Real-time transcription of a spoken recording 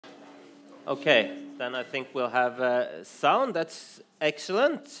Okay, then I think we'll have sound. That's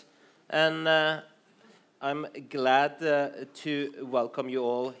excellent. And I'm glad to welcome you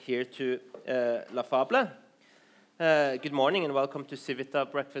all here to La Fable. Good morning and welcome to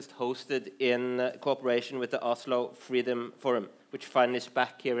Civita breakfast hosted in cooperation with the Oslo Freedom Forum, which finally is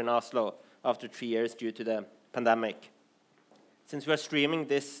back here in Oslo after 3 years due to the pandemic. Since we are streaming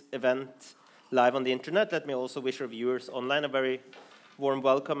this event live on the internet, let me also wish our viewers online a very warm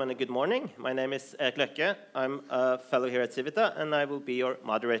welcome and a good morning. My name is Erik Løkke. I'm a fellow here at Civita, and I will be your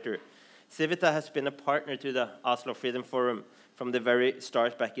moderator. Civita has been a partner to the Oslo Freedom Forum from the very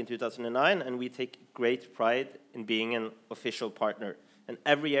start back in 2009, and we take great pride in being an official partner. And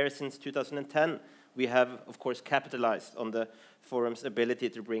every year since 2010, we have, of course, capitalized on the forum's ability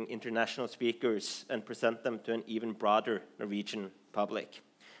to bring international speakers and present them to an even broader Norwegian public.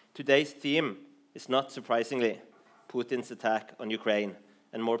 Today's theme is not surprisingly Putin's attack on Ukraine,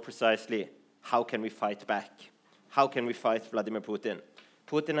 and more precisely, how can we fight back? How can we fight Vladimir Putin?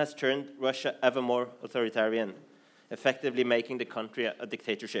 Putin has turned Russia ever more authoritarian, effectively making the country a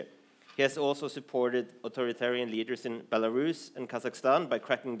dictatorship. He has also supported authoritarian leaders in Belarus and Kazakhstan by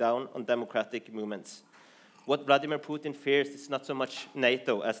cracking down on democratic movements. What Vladimir Putin fears is not so much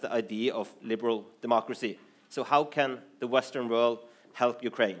NATO as the idea of liberal democracy. So how can the Western world help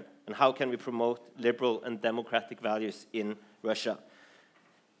Ukraine? And how can we promote liberal and democratic values in Russia?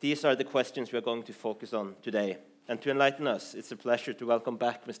 These are the questions we are going to focus on today. And to enlighten us, it's a pleasure to welcome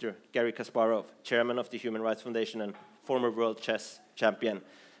back Mr. Garry Kasparov, chairman of the Human Rights Foundation and former world chess champion,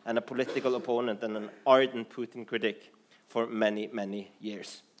 and a political opponent and an ardent Putin critic for many, many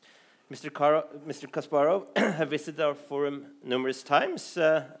years. Mr. Kasparov has visited our forum numerous times,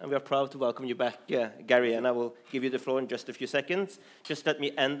 and we are proud to welcome you back, Garry, and I will give you the floor in just a few seconds. Just let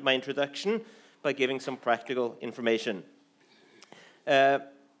me end my introduction by giving some practical information. Garry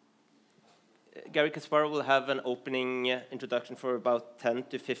Kasparov will have an opening introduction for about 10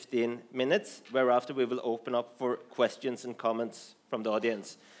 to 15 minutes, whereafter we will open up for questions and comments from the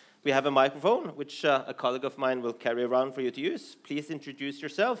audience. We have a microphone, which a colleague of mine will carry around for you to use. Please introduce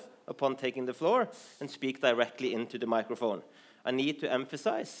yourself upon taking the floor and speak directly into the microphone. I need to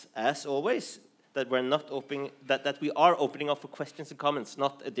emphasize, as always, that we are opening up for questions and comments,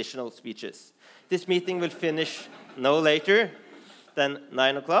 not additional speeches. This meeting will finish no later than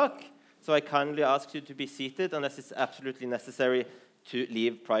 9 o'clock, so I kindly ask you to be seated unless it's absolutely necessary to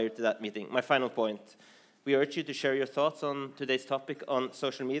leave prior to that meeting. My final point. We urge you to share your thoughts on today's topic on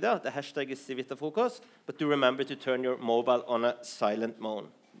social media. The hashtag is CivitaFokus, but do remember to turn your mobile on a silent mode.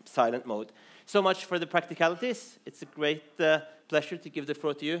 So much for the practicalities. It's a great pleasure to give the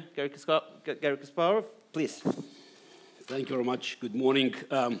floor to you, Garry Kasparov. Please. Thank you very much. Good morning.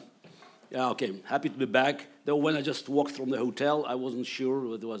 Happy to be back. Though when I just walked from the hotel, I wasn't sure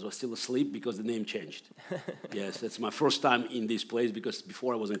whether I was still asleep because the name changed. Yes, that's my first time in this place because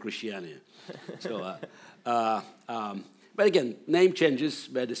before I was in Christiania. So, but again, name changes,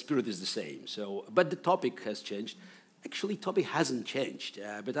 but the spirit is the same. So, but the topic has changed. Actually, topic hasn't changed.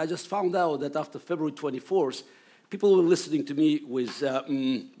 But I just found out that after February 24th, people were listening to me with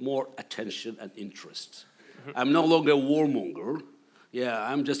more attention and interest. I'm no longer a warmonger. Yeah,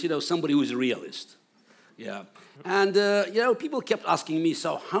 I'm just, somebody who is a realist. Yeah, and, people kept asking me,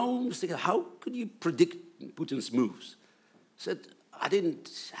 so how could you predict Putin's moves? I said, I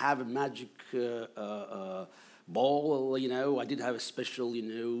didn't have a magic ball, I didn't have a special,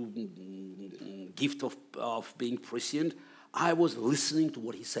 gift of being prescient. I was listening to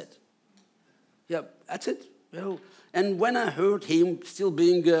what he said. Yeah, that's it. And when I heard him still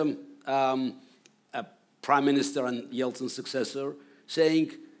being a prime minister and Yeltsin's successor,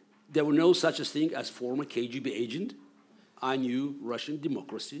 saying there were no such a thing as former KGB agent, I knew Russian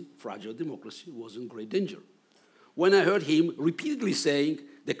democracy, fragile democracy, was in great danger. When I heard him repeatedly saying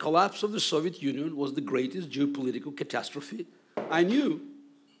the collapse of the Soviet Union was the greatest geopolitical catastrophe, I knew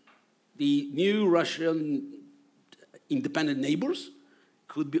the new Russian independent neighbors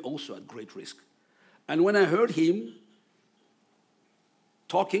could be also at great risk. And when I heard him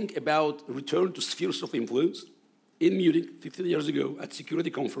talking about return to spheres of influence, in Munich 15 years ago at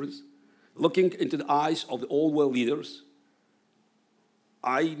Security Conference, looking into the eyes of the old world leaders,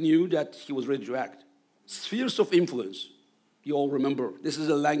 I knew that he was ready to act. Spheres of influence, you all remember, this is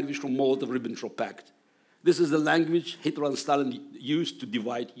a language from Molotov-Ribbentrop Pact. This is the language Hitler and Stalin used to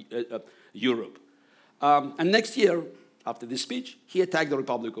divide Europe. And next year, after this speech, he attacked the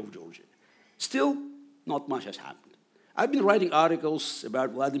Republic of Georgia. Still, not much has happened. I've been writing articles about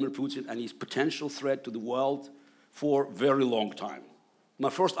Vladimir Putin and his potential threat to the world for a very long time. My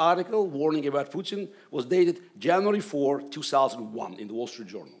first article, warning about Putin, was dated January 4, 2001 in the Wall Street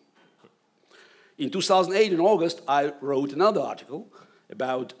Journal. In 2008, in August, I wrote another article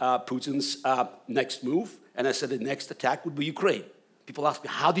about Putin's next move, and I said the next attack would be Ukraine. People asked me,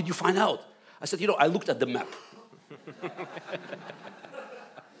 how did you find out? I said, I looked at the map.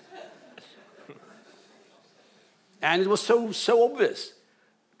 And it was so obvious.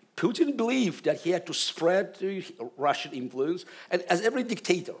 Putin believed that he had to spread the Russian influence, and as every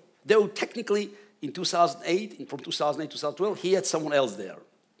dictator, though technically in 2008, from 2008 to 2012, he had someone else there.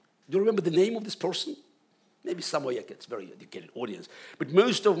 Do you remember the name of this person? Maybe somewhere it's a very educated audience. But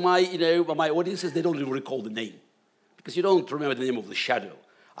most of my, my audiences, they don't even recall the name. Because you don't remember the name of the shadow.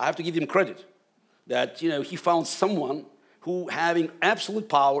 I have to give him credit that, he found someone who, having absolute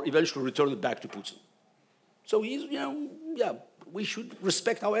power, eventually returned it back to Putin. So he's, we should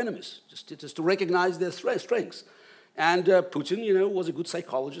respect our enemies, just to recognize their strengths. And Putin, was a good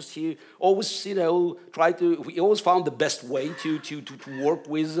psychologist. He always, he always found the best way to work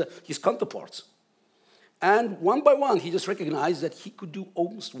with his counterparts. And one by one, he just recognized that he could do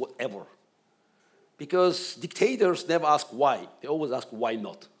almost whatever. Because dictators never ask why. They always ask why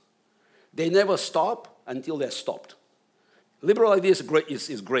not. They never stop until they're stopped. Liberal ideas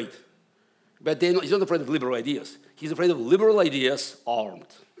is great. But he's not afraid of liberal ideas. He's afraid of liberal ideas armed.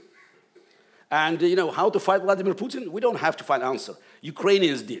 And, how to fight Vladimir Putin? We don't have to find an answer.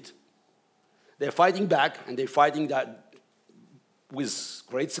 Ukrainians did. They're fighting back, and they're fighting that with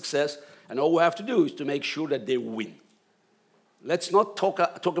great success. And all we have to do is to make sure that they win. Let's not talk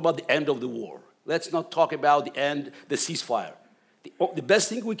about the end of the war. Let's not talk about the ceasefire. The best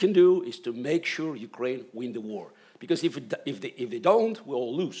thing we can do is to make sure Ukraine win the war. Because if they don't, we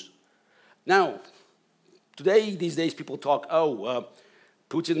all lose. Now, these days, people talk,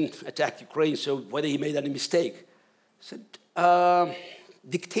 Putin attacked Ukraine, so whether he made any mistake. I said,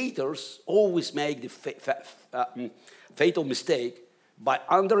 dictators always make the fatal mistake by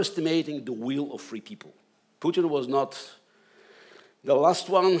underestimating the will of free people. Putin was not the last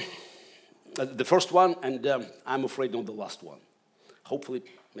one, the first one, and I'm afraid not the last one. Hopefully,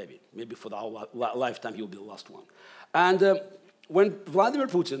 maybe for our lifetime, he'll be the last one. And when Vladimir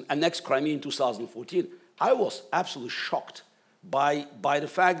Putin annexed Crimea in 2014, I was absolutely shocked by the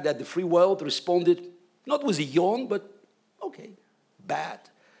fact that the free world responded not with a yawn, but okay, bad,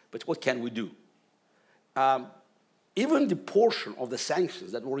 but what can we do? Even the portion of the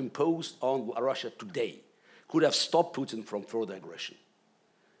sanctions that were imposed on Russia today could have stopped Putin from further aggression.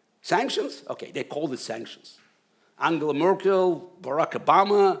 Sanctions? Okay, they called it sanctions. Angela Merkel, Barack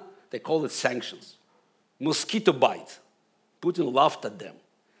Obama, they called it sanctions. Mosquito bite. Putin laughed at them.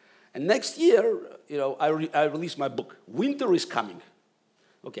 And next year, I released my book, Winter is Coming.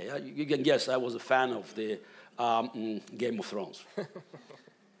 Okay, you can guess I was a fan of the Game of Thrones.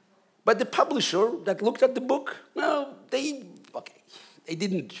 But the publisher that looked at the book, well, they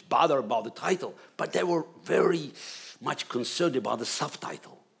didn't bother about the title, but they were very much concerned about the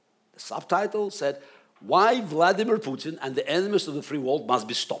subtitle. The subtitle said, "Why Vladimir Putin and the enemies of the free world must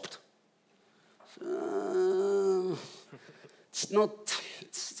be stopped."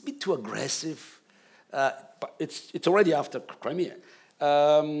 It's a bit too aggressive, but it's already after Crimea.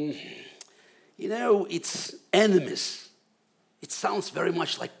 It's enemies. It sounds very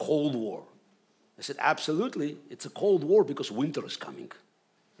much like Cold War. I said, absolutely, it's a Cold War because winter is coming.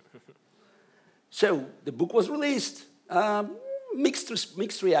 So the book was released,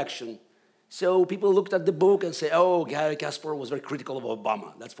 mixed reaction. So people looked at the book and say, oh, Garry Kasparov was very critical of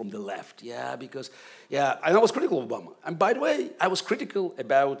Obama. That's from the left. And I was critical of Obama. And by the way, I was critical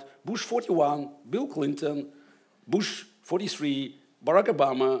about Bush 41, Bill Clinton, Bush 43, Barack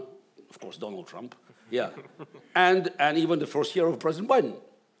Obama, of course, Donald Trump. And even the first year of President Biden.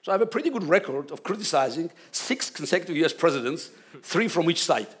 So I have a pretty good record of criticizing 6 consecutive US presidents, 3 from each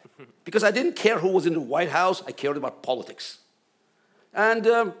side. Because I didn't care who was in the White House, I cared about politics. And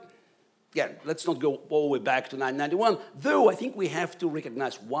again, let's not go all the way back to 1991, though I think we have to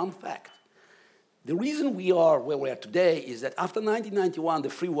recognize one fact. The reason we are where we are today is that after 1991, the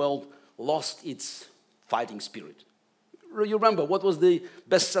free world lost its fighting spirit. You remember, what was the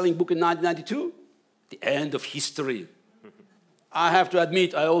best-selling book in 1992? The End of History. I have to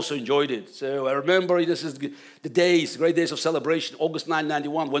admit, I also enjoyed it. So I remember this is the days, great days of celebration, August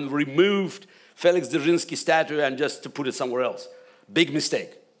 1991, when we removed Felix Dzerzhinsky's statue and just to put it somewhere else. Big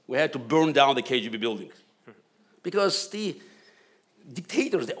mistake. We had to burn down the KGB buildings. Because the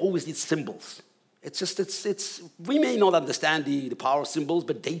dictators, they always need symbols. We may not understand the power of symbols,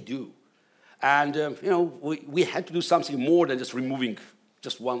 but they do. And, we had to do something more than just removing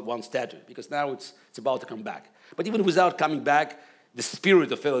just one statue, because now it's about to come back. But even without coming back, the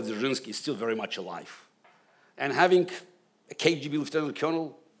spirit of Felix Dzerzhinsky is still very much alive. And having a KGB lieutenant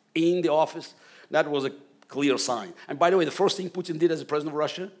colonel in the office. That was a clear sign. And by the way, the first thing Putin did as the president of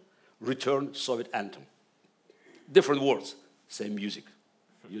Russia, return Soviet anthem. Different words, same music.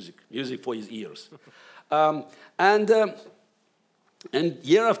 Music for his ears. And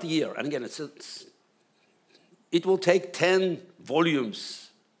year after year, and again, it will take 10 volumes,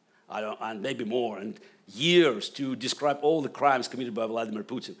 and maybe more, and years to describe all the crimes committed by Vladimir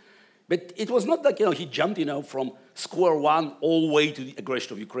Putin. But it was not like, he jumped, from square one all the way to the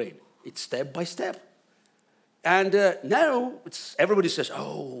aggression of Ukraine. It's step by step. And now everybody says,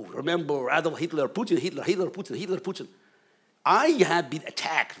 oh, remember Adolf Hitler, Putin, Hitler, Putin, Hitler, Putin. I had been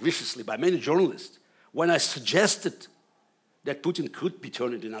attacked viciously by many journalists when I suggested that Putin could be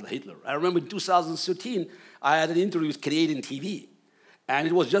turned into another Hitler. I remember in 2013, I had an interview with Canadian TV, and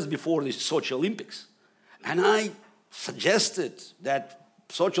it was just before the Sochi Olympics. And I suggested that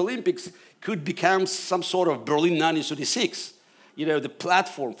Sochi Olympics could become some sort of Berlin 1936, the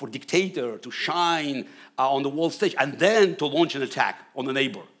platform for dictator to shine on the world stage and then to launch an attack on the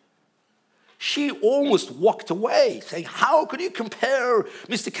neighbor. She almost walked away, saying, how could you compare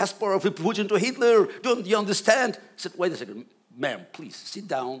Mr. Kasparov with Putin to Hitler? Don't you understand? I said, wait a second, ma'am, please, sit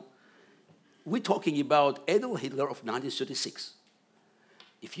down. We're talking about Adolf Hitler of 1936.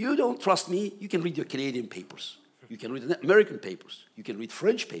 If you don't trust me, you can read your Canadian papers. You can read American papers. You can read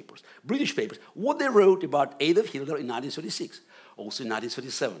French papers, British papers, what they wrote about Adolf Hitler in 1936, also in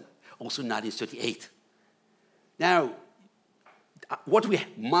 1937, also in 1938. Now, what we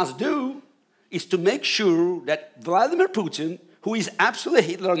must do is to make sure that Vladimir Putin, who is absolutely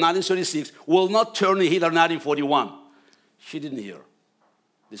Hitler in 1936, will not turn into Hitler in 1941. She didn't hear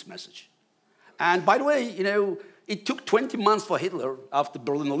this message. And by the way, it took 20 months for Hitler, after the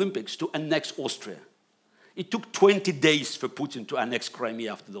Berlin Olympics, to annex Austria. It took 20 days for Putin to annex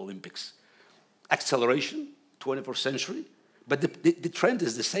Crimea after the Olympics. Acceleration, 21st century, but the trend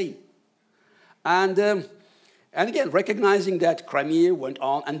is the same. And again, recognizing that Crimea went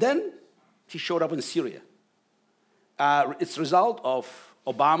on, and then he showed up in Syria. It's a result of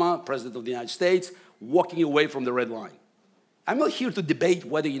Obama, President of the United States, walking away from the red line. I'm not here to debate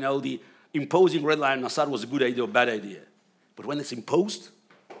whether, the imposing red line on Assad was a good idea or bad idea. But when it's imposed,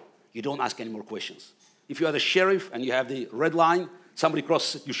 you don't ask any more questions. If you are the sheriff and you have the red line, somebody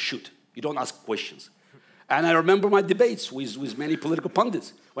crosses it, you shoot. You don't ask questions. And I remember my debates with many political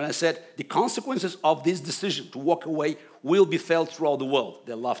pundits when I said the consequences of this decision to walk away will be felt throughout the world.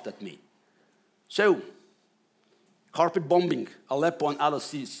 They laughed at me. So, carpet bombing, Aleppo and other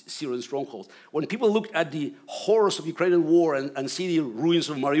Syrian strongholds. When people look at the horrors of Ukrainian war and see the ruins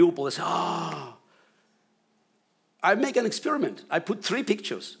of Mariupol, they say, I make an experiment. I put 3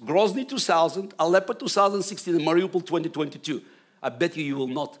 pictures, Grozny 2000, Aleppo 2016, and Mariupol 2022. I bet you will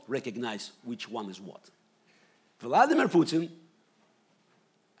not recognize which one is what. Vladimir Putin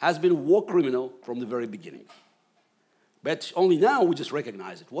has been a war criminal from the very beginning. But only now we just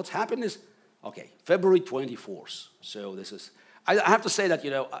recognize it. What's happened is, okay, February 24th. So this is, I have to say that,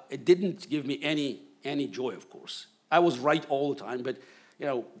 it didn't give me any joy, of course. I was right all the time, but,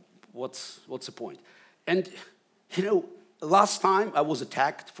 what's the point? And, last time I was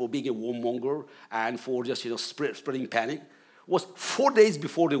attacked for being a warmonger and for just, spreading panic was 4 days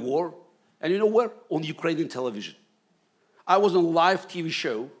before the war. And you know where? On Ukrainian television. I was on a live TV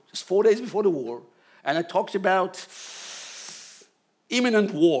show just 4 days before the war, and I talked about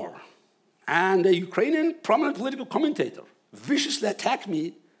imminent war. And a Ukrainian prominent political commentator viciously attacked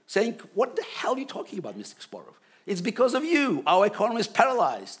me, saying, what the hell are you talking about, Mr. Kasparov? It's because of you. Our economy is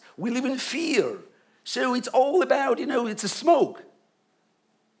paralyzed. We live in fear. So it's all about, it's a smoke.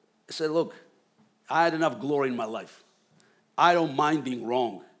 I said, look, I had enough glory in my life. I don't mind being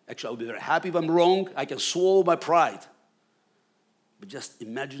wrong. Actually, I'll be very happy if I'm wrong. I can swallow my pride. But just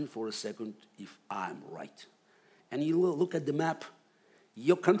imagine for a second if I'm right. And you look at the map.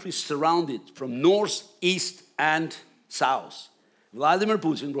 Your country is surrounded from north, east, and south. Vladimir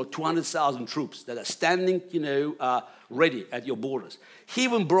Putin brought 200,000 troops that are standing, ready at your borders. He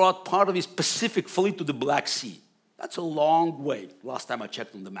even brought part of his Pacific fleet to the Black Sea. That's a long way, last time I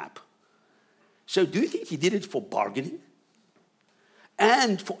checked on the map. So do you think he did it for bargaining?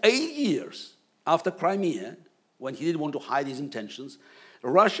 And for 8 years after Crimea, when he didn't want to hide his intentions,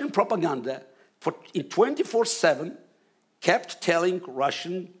 Russian propaganda in 24/7 kept telling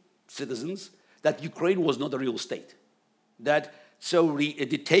Russian citizens that Ukraine was not a real state. That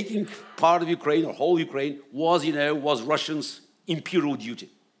the taking part of Ukraine or whole Ukraine was Russians' imperial duty.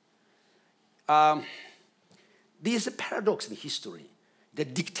 There's a paradox in history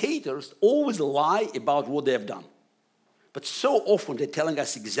that dictators always lie about what they have done. But so often they're telling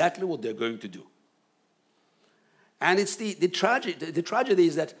us exactly what they're going to do. And it's the tragedy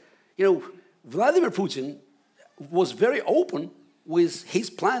is that, you know, Vladimir Putin was very open with his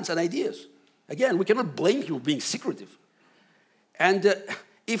plans and ideas. Again, we cannot blame him for being secretive. And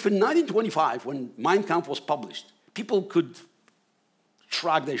if in 1925, when Mein Kampf was published, people could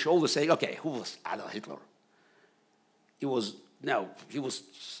shrug their shoulders saying, okay, who was Adolf Hitler? He was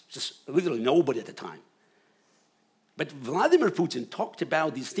just literally nobody at the time. But Vladimir Putin talked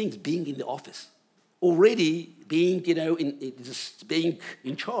about these things being in the office, already being, you know, being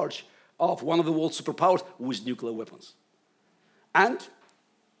in charge of one of the world's superpowers with nuclear weapons. And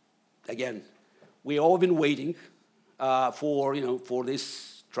again, we all been waiting for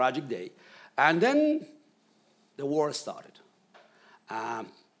this tragic day, and then the war started.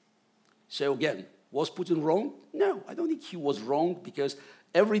 So again, was Putin wrong? No, I don't think he was wrong, because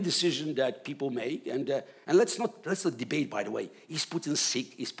every decision that people make, and let's not debate, by the way, is Putin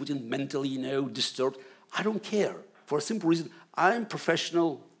sick? Is Putin mentally, you know, disturbed? I don't care, for a simple reason. I'm a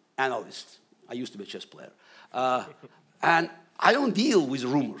professional analyst. I used to be a chess player. And I don't deal with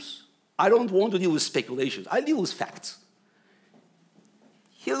rumors. I don't want to deal with speculations. I deal with facts.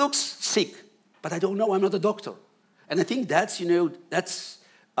 He looks sick, but I don't know. I'm not a doctor. And I think that's, it's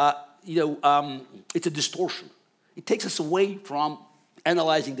a distortion. It takes us away from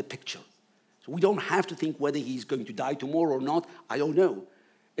analyzing the picture. So we don't have to think whether he's going to die tomorrow or not. I don't know.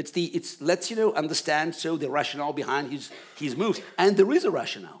 Let's understand the rationale behind his moves. And there is a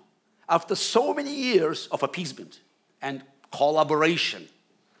rationale. After so many years of appeasement and collaboration,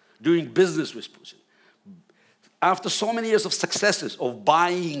 doing business with Putin, after so many years of successes of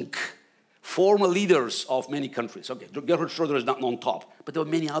buying former leaders of many countries. Okay, Gerhard Schröder is not on top, but there were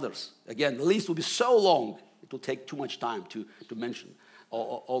many others. Again, the list will be so long, it will take too much time to mention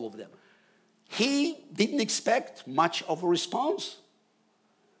all of them. He didn't expect much of a response.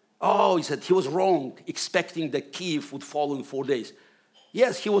 Oh, he said he was wrong, expecting that Kyiv would fall in 4 days.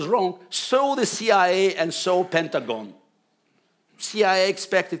 Yes, he was wrong. So the CIA and so Pentagon. CIA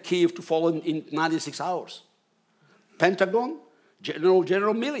expected Kyiv to fall in 96 hours. Pentagon, General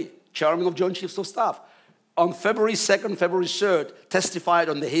Milley, Chairman of Joint Chiefs of Staff, on February 2nd, February 3rd, testified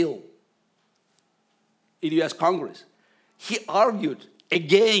on the Hill in the US Congress. He argued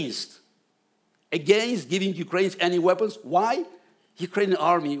against giving Ukrainians any weapons. Why? The Ukrainian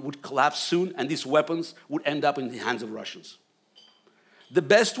army would collapse soon, and these weapons would end up in the hands of Russians. The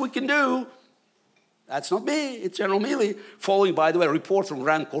best we can do, that's not me, it's General Milley, following, by the way, a report from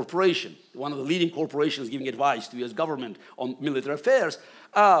RAND Corporation, one of the leading corporations giving advice to the US government on military affairs.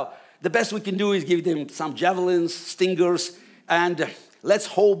 The best we can do is give them some javelins, stingers, and let's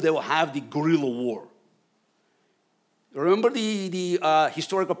hope they will have the guerrilla war. Remember the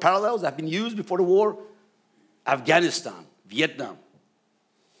historical parallels that have been used before the war? Afghanistan, Vietnam.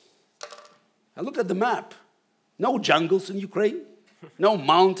 I looked at the map. No jungles in Ukraine, no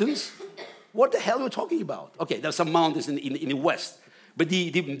mountains. What the hell are we talking about? Okay, there's some mountains in the west, but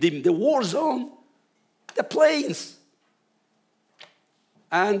the war zone, the plains.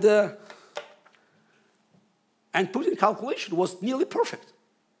 And Putin's calculation was nearly perfect.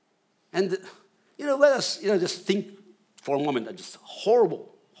 And, let us, just think for a moment at this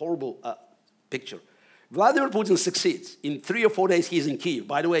horrible picture. Vladimir Putin succeeds. In 3 or 4 days, he's in Kyiv.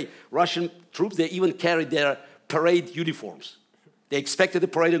 By the way, Russian troops, they even carried their parade uniforms. They expected the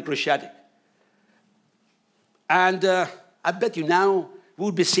parade in Krещатик. And I bet you now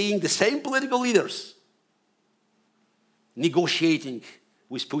we'll be seeing the same political leaders negotiating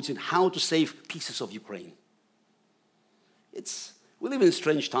with Putin how to save pieces of Ukraine. We live in a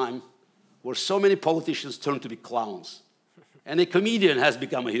strange time where so many politicians turn to be clowns, and a comedian has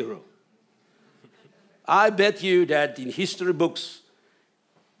become a hero. I bet you that in history books,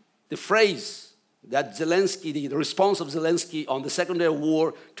 the phrase that Zelensky, the response of Zelensky on the second day of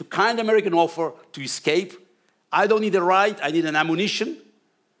war to kind American offer to escape, I don't need a right, I need an ammunition,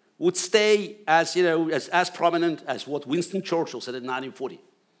 would stay as prominent as what Winston Churchill said in 1940.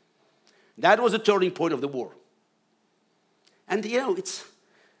 That was the turning point of the war. And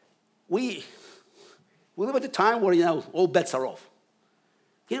we live at a time where all bets are off.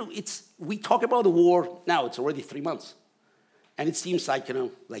 We talk about the war now. It's already 3 months, and it seems like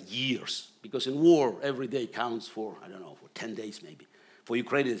years, because in war every day counts for for 10 days maybe. For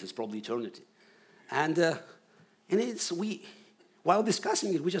Ukrainians, it's probably eternity. And while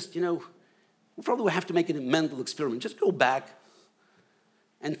discussing it, we just we probably have to make a mental experiment. Just go back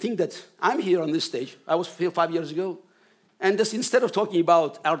and think that I'm here on this stage. I was here 5 years ago. And just instead of talking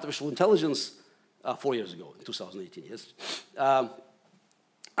about artificial intelligence 4 years ago, in 2018, yes,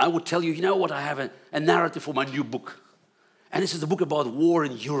 I would tell you, what, I have a narrative for my new book. And this is a book about war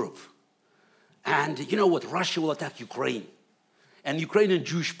in Europe. And you know what? Russia will attack Ukraine. And Ukrainian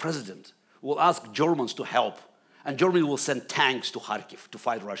Jewish president will ask Germans to help. And Germany will send tanks to Kharkiv to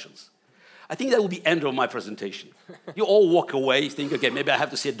fight Russians. I think that will be the end of my presentation. You all walk away, think, okay, maybe I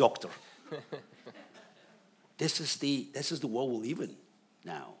have to see a doctor. This is the world we live in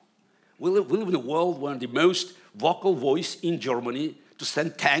now. We live in a world where the most vocal voice in Germany to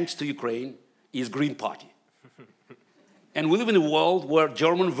send tanks to Ukraine is Green Party. And we live in a world where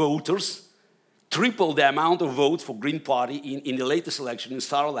German voters triple the amount of votes for Green Party in the latest election in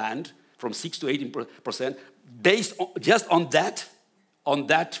Saarland, from 6 to 18%, based on, just on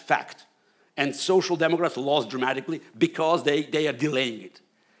that fact. And Social Democrats lost dramatically because they are delaying it.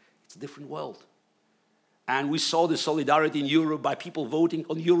 It's a different world. And we saw the solidarity in Europe by people voting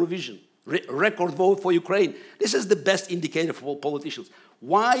on Eurovision. Record vote for Ukraine. This is the best indicator for politicians.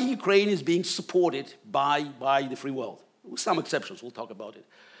 Why Ukraine is being supported by the free world. With some exceptions, we'll talk about it.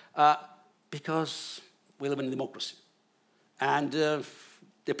 Because we live in a democracy. And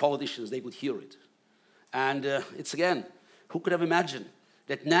the politicians, they could hear it. And it's again, who could have imagined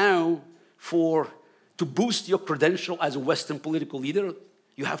that now to boost your credential as a Western political leader,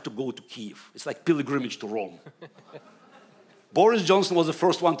 you have to go to Kiev. It's like pilgrimage to Rome. Boris Johnson was the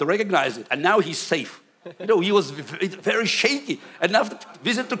first one to recognize it, and now he's safe. You know, he was very shaky. And after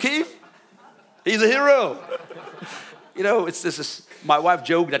visit to Kiev, he's a hero. You know, this is, my wife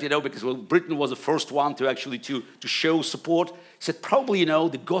joked that, you know, because Britain was the first one to actually to show support. He said, probably, you know,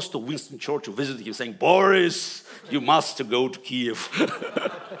 the ghost of Winston Churchill visited him saying, Boris, you must go to Kiev.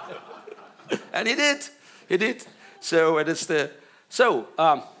 And he did. So, and it's the, so,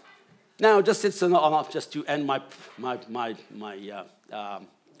 now just it's enough just to end my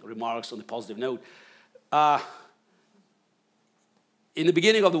remarks on a positive note. In the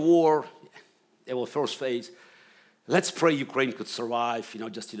beginning of the war, it was first phase, let's pray Ukraine could survive, you know,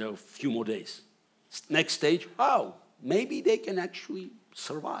 just, you know, a few more days. Next stage, oh, maybe they can actually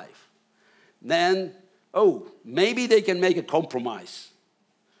survive. Then, oh, maybe they can make a compromise.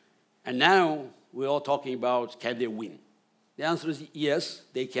 And now we're all talking about, can they win? The answer is yes,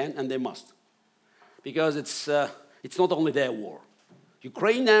 they can and they must. Because it's not only their war.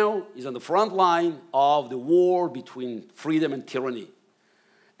 Ukraine now is on the front line of the war between freedom and tyranny.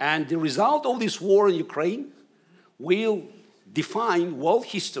 And the result of this war in Ukraine will define world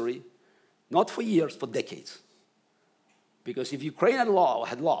history, not for years, for decades. Because if Ukraine had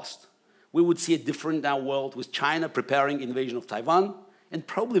lost, we would see a different now world with China preparing invasion of Taiwan and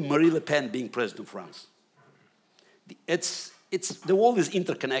probably Marine Le Pen being president of France. The world is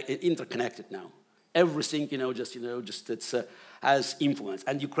interconnected now. Everything, has influence.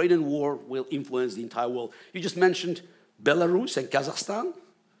 And the Ukrainian war will influence the entire world. You just mentioned Belarus and Kazakhstan.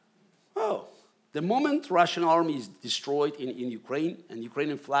 Oh, the moment Russian army is destroyed in Ukraine and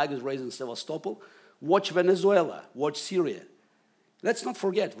Ukrainian flag is raised in Sevastopol, watch Venezuela, watch Syria. Let's not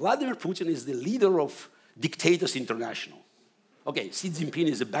forget, Vladimir Putin is the leader of Dictators International. Okay, Xi Jinping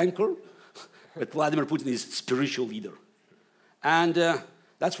is a banker, but Vladimir Putin is a spiritual leader. And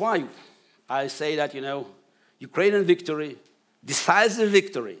that's why I say that, Ukrainian victory, decisive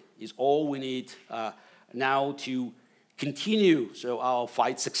victory, is all we need now to continue our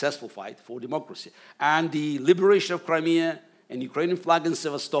fight, successful fight for democracy. And the liberation of Crimea and Ukrainian flag in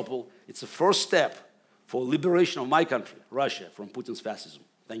Sevastopol, it's the first step for liberation of my country, Russia, from Putin's fascism.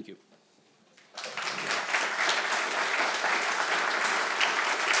 Thank you.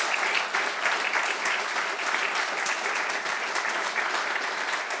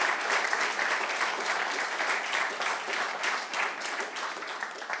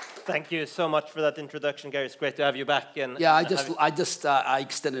 Thank you so much for that introduction, Garry. It's great to have you back. And yeah, I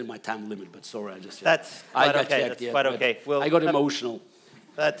extended my time limit, but sorry, That's quite okay. That's quite okay. I got emotional.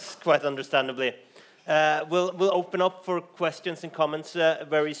 That's quite understandably. We'll open up for questions and comments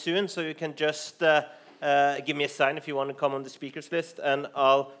very soon, so you can just give me a sign if you want to come on the speakers list, and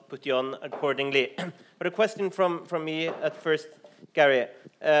I'll put you on accordingly. But a question from me at first, Garry.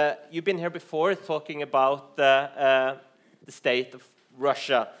 You've been here before talking about the state of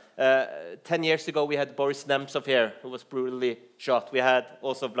Russia. 10 years ago, we had Boris Nemtsov here, who was brutally shot. We had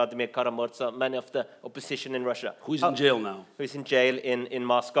also Vladimir Karamurza, many of the opposition in Russia. Who's in jail now? Who's in jail in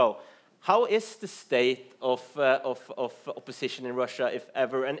Moscow. How is the state of opposition in Russia, if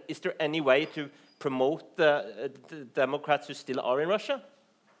ever? And is there any way to promote the Democrats who still are in Russia?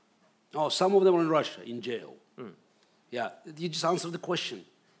 Oh, some of them are in Russia, in jail. Mm. Yeah, you just answered the question.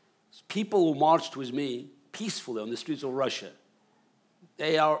 People who marched with me peacefully on the streets of Russia,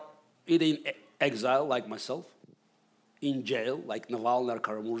 they are either in exile, like myself, in jail, like Navalny or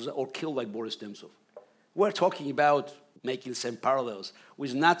Karamurza, or killed like Boris Nemtsov. We're talking about making some parallels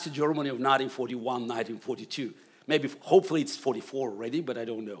with Nazi Germany of 1941, 1942. Maybe, hopefully it's 44 already, but I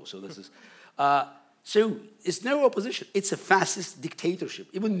don't know. So this is, so it's no opposition. It's a fascist dictatorship.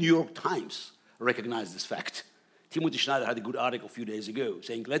 Even New York Times recognized this fact. Timothy Schneider had a good article a few days ago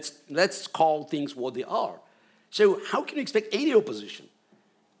saying, let's call things what they are. So how can you expect any opposition?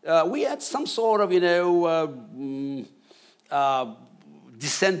 We had some sort of,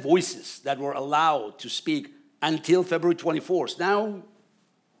 dissent voices that were allowed to speak until February 24th. Now,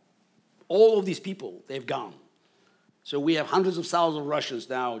 all of these people, they've gone. So we have hundreds of thousands of Russians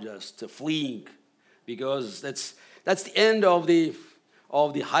now just fleeing, because that's the end of the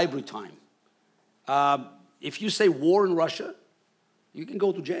hybrid time. If you say war in Russia, you can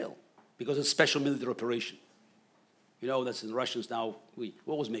go to jail, because it's a special military operation. You know, that's in Russians now, we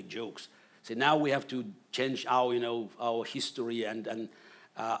always make jokes. Say now we have to change our, our history and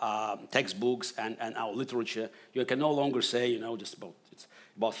textbooks and our literature. You can no longer say, just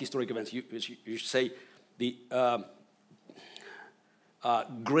about historic events. You should say the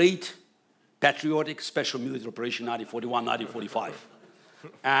Great Patriotic Special Military Operation 1941, 1945.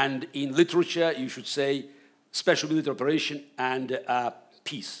 And in literature, you should say Special Military Operation and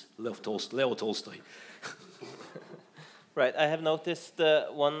Peace, Leo Tolstoy. Right, I have noticed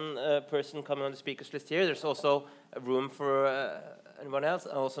one person coming on the speakers list here. There's also a room for anyone else.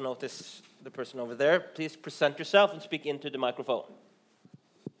 I also noticed the person over there. Please present yourself and speak into the microphone.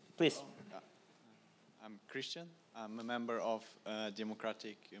 Please. I'm Christian. I'm a member of a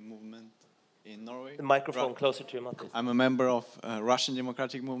democratic movement in Norway. The microphone closer to your mouth. I'm a member of a Russian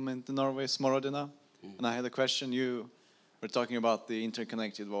democratic movement in Norway, Smorodina. And I had a question. You were talking about the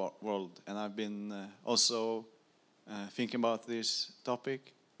interconnected world, and I've been also thinking about this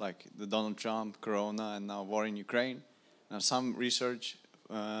topic, like the Donald Trump, Corona, and now war in Ukraine. Now, some research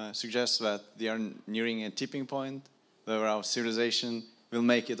suggests that they are nearing a tipping point, whether our civilization will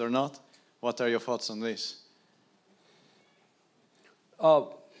make it or not. What are your thoughts on this?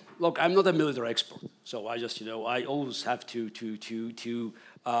 Look, I'm not a military expert, so I just, I always have to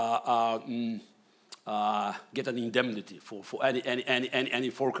get an indemnity for any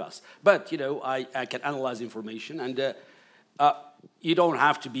forecast. But I can analyze information, and you don't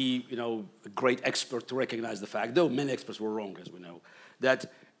have to be a great expert to recognize the fact, though many experts were wrong, as we know, that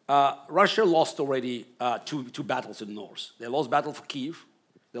Russia lost already two battles in the north. They lost battle for Kiev,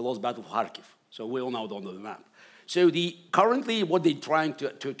 they lost battle for Kharkiv. So we all now don't know the map. So currently what they're trying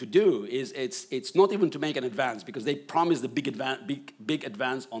to do is it's not even to make an advance, because they promised the big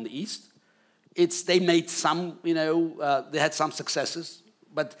advance on the east. They made some, they had some successes,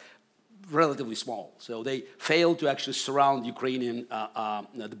 but relatively small. So they failed to actually surround Ukrainian,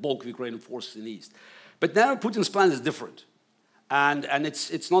 the bulk of Ukrainian forces in the east. But now Putin's plan is different. And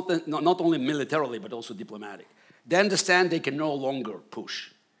it's not only militarily, but also diplomatic. They understand they can no longer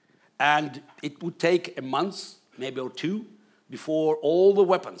push. And it would take a month, maybe or two, before all the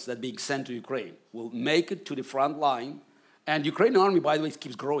weapons that are being sent to Ukraine will make it to the front line. And the Ukrainian army, by the way,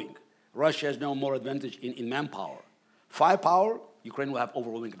 keeps growing. Russia has no more advantage in manpower. Firepower, Ukraine will have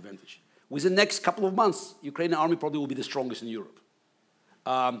overwhelming advantage. Within the next couple of months, Ukrainian army probably will be the strongest in Europe.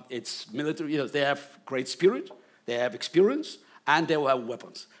 It's military, they have great spirit, they have experience, and they will have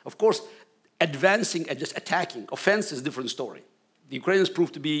weapons. Of course, advancing and just attacking, offense is a different story. The Ukrainians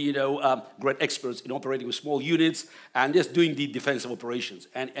proved to be, great experts in operating with small units and just doing the defensive operations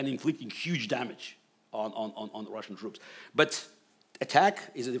and inflicting huge damage on the Russian troops. But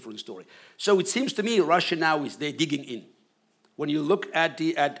attack is a different story. So it seems to me Russia now they're digging in. When you look at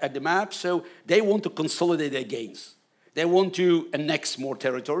the map, so they want to consolidate their gains. They want to annex more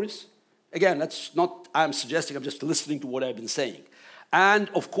territories. Again, that's not I'm suggesting, I'm just listening to what I've been saying. And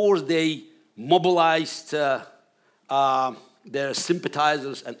of course, they mobilized their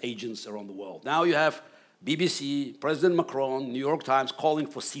sympathizers and agents around the world. Now you have BBC, President Macron, New York Times calling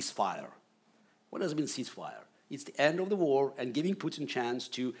for ceasefire. What does it mean, ceasefire? It's the end of the war and giving Putin a chance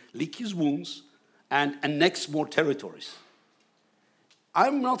to lick his wounds and annex more territories.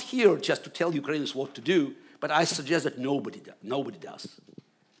 I'm not here just to tell Ukrainians what to do, but I suggest that nobody does.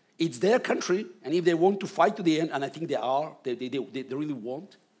 It's their country, and if they want to fight to the end, and I think they are, they really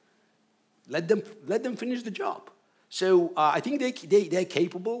want, let them finish the job. So I think they're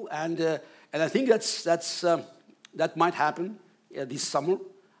capable, and I think that might happen this summer.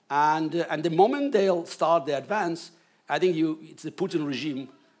 And the moment they'll start their advance, I think the Putin regime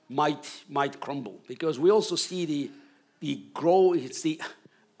might crumble, because we also see the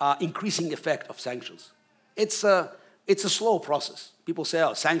increasing effect of sanctions. It's a slow process. People say,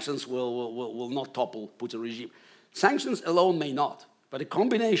 oh, sanctions will not topple Putin regime. Sanctions alone may not, but a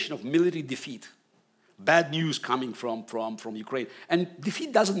combination of military defeat, bad news coming from Ukraine. And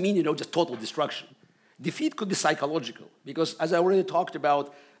defeat doesn't mean, just total destruction. Defeat could be psychological, because as I already talked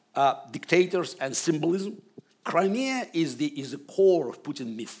about dictators and symbolism, Crimea is the core of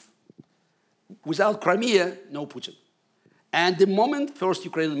Putin myth. Without Crimea, no Putin. And the moment first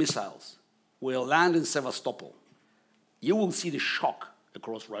Ukrainian missiles will land in Sevastopol, you will see the shock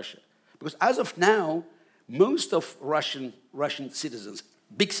across Russia. Because as of now, most of Russian citizens,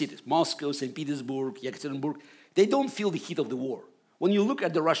 big cities, Moscow, St. Petersburg, Yekaterinburg, they don't feel the heat of the war. When you look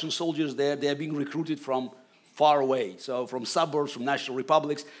at the Russian soldiers there, they are being recruited from far away, so from suburbs, from national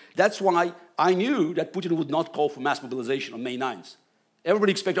republics. That's why I knew that Putin would not call for mass mobilization on May 9th.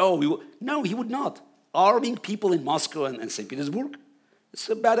 Everybody expected, no, he would not. Arming people in Moscow and St. Petersburg, it's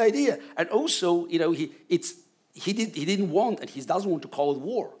a bad idea. And also, he didn't want, and he doesn't want to call it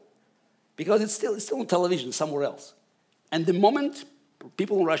war, because it's still on television somewhere else. And the moment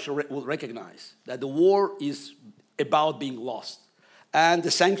people in Russia will recognize that the war is about being lost, and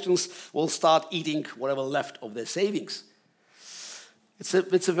the sanctions will start eating whatever left of their savings,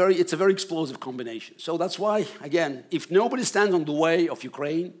 it's a very explosive combination. So that's why, again, if nobody stands on the way of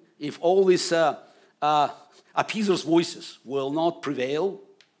Ukraine, if all these appeasers' voices will not prevail,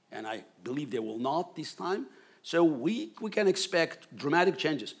 and I believe they will not this time, so we can expect dramatic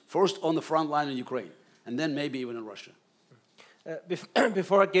changes, first on the front line in Ukraine, and then maybe even in Russia.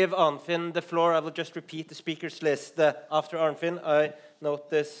 Before I give Arnfinn the floor, I will just repeat the speakers list. After Arnfinn, I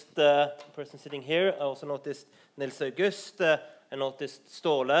noticed the person sitting here. I also noticed Nils August. I noticed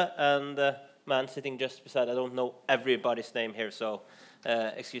Ståle, and the man sitting just beside. I don't know everybody's name here, so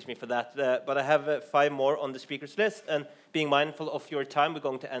excuse me for that. But I have 5 more on the speakers list, and being mindful of your time, we're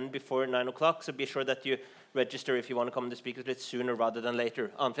going to end before 9 o'clock, so be sure that you register if you want to come on the speakers list sooner rather than later.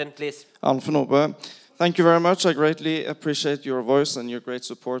 Arnfinn, please. Arnfinn Obe, thank you very much. I greatly appreciate your voice and your great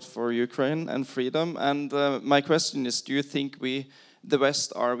support for Ukraine and freedom. And my question is, do you think the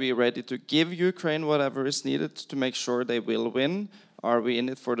West, are we ready to give Ukraine whatever is needed to make sure they will win? Are we in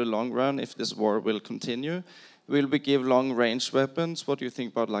it for the long run if this war will continue? Will we give long-range weapons? What do you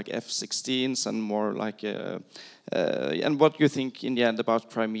think about like F-16s and more like... and what do you think in the end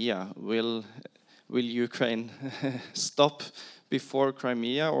about Crimea? Will Ukraine stop before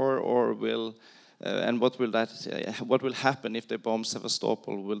Crimea, or will and what will happen if they bomb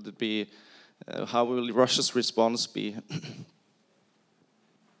Sevastopol? Will it be how will Russia's response be?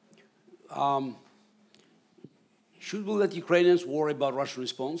 Should we let Ukrainians worry about Russian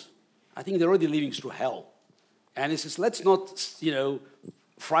response? I think they're already living through hell, and it says let's not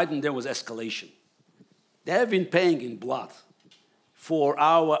frighten them with escalation. They have been paying in blood for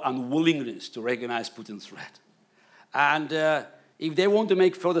our unwillingness to recognize Putin's threat. And if they want to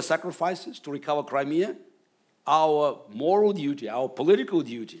make further sacrifices to recover Crimea, our moral duty, our political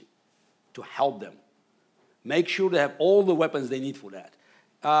duty, to help them. Make sure they have all the weapons they need for that.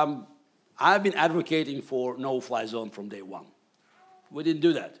 I've been advocating for no-fly zone from day one. We didn't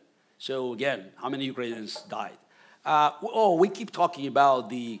do that. So again, how many Ukrainians died? We keep talking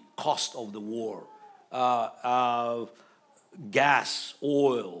about the cost of the war. Gas,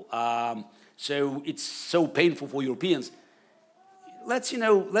 oil, so it's so painful for Europeans.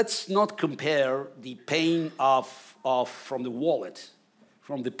 Let's not compare the pain from the wallet,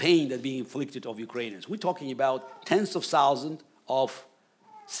 from the pain that's being inflicted of Ukrainians. We're talking about tens of thousands of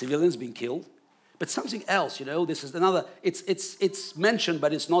civilians being killed, but something else. This is another. It's mentioned,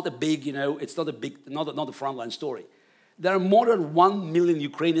 but it's not a big. It's not a frontline story. There are more than 1 million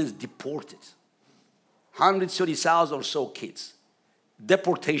Ukrainians deported. 130,000 or so kids.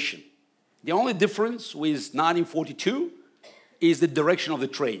 Deportation. The only difference with 1942 is the direction of the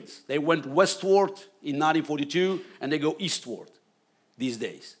trains. They went westward in 1942 and they go eastward these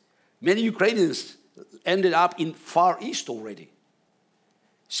days. Many Ukrainians ended up in Far East already.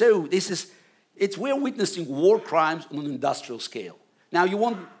 So we're witnessing war crimes on an industrial scale. Now you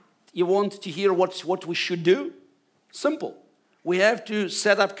want to hear what we should do? Simple. We have to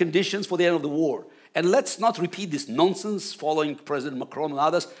set up conditions for the end of the war. And let's not repeat this nonsense following President Macron and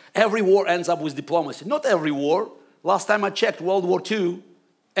others. Every war ends up with diplomacy. Not every war. Last time I checked, World War II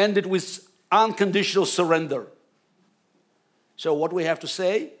ended with unconditional surrender. So what we have to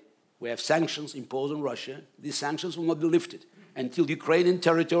say, we have sanctions imposed on Russia. These sanctions will not be lifted until Ukrainian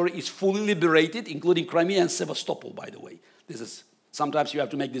territory is fully liberated, including Crimea and Sevastopol, by the way. Sometimes you have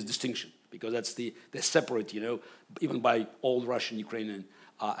to make this distinction because they're separate, even by all Russian-Ukrainian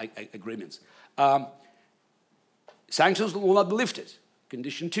agreements. Sanctions will not be lifted.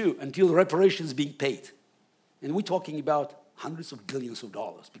 Condition 2, until reparations being paid. And we're talking about hundreds of billions of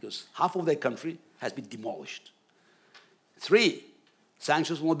dollars because half of their country has been demolished. 3,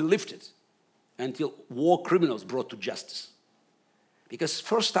 sanctions will not be lifted until war criminals brought to justice. Because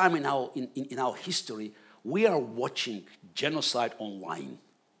first time in our history, we are watching genocide online.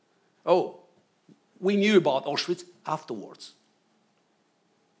 Oh, we knew about Auschwitz afterwards.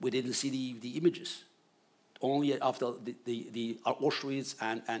 We didn't see the images. Only after the Auschwitz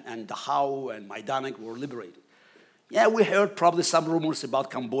and Dachau and Majdanek were liberated. Yeah, we heard probably some rumors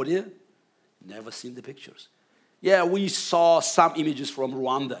about Cambodia. Never seen the pictures. Yeah, we saw some images from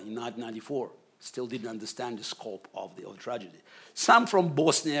Rwanda in 1994. Still didn't understand the scope of the tragedy. Some from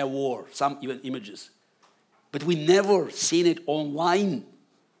Bosnia war, some even images. But we never seen it online.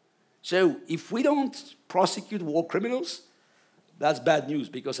 So if we don't prosecute war criminals, that's bad news,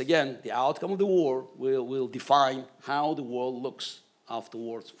 because again, the outcome of the war will define how the world looks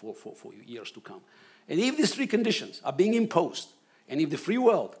afterwards for years to come. And if these three conditions are being imposed, and if the free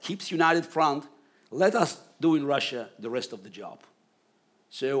world keeps united front, let us do in Russia the rest of the job.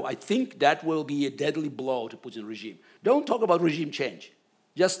 So I think that will be a deadly blow to Putin's regime. Don't talk about regime change.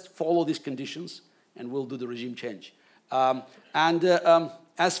 Just follow these conditions, and we'll do the regime change.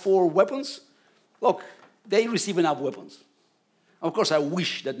 As for weapons, look, they receive enough weapons. Of course, I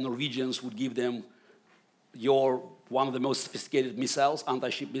wish that Norwegians would give them one of the most sophisticated missiles,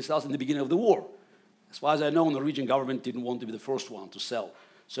 anti-ship missiles, in the beginning of the war. As far as I know, the Norwegian government didn't want to be the first one to sell.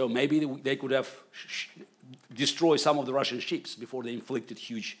 So maybe they could have destroyed some of the Russian ships before they inflicted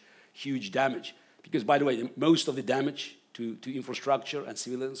huge damage. Because, by the way, most of the damage to infrastructure and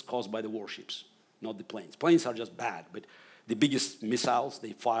civilians caused by the warships, not the planes. Planes are just bad, but the biggest missiles,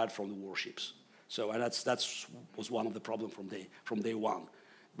 they fired from the warships. So, and that was one of the problems from day one.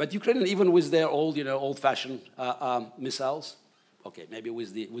 But Ukraine, even with their old-fashioned missiles, okay, maybe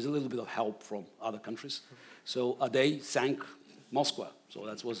with a little bit of help from other countries, so they sank Moscow. So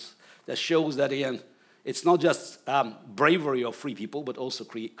that shows that again, it's not just bravery of free people, but also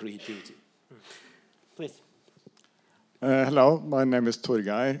creativity. Please. Hello, my name is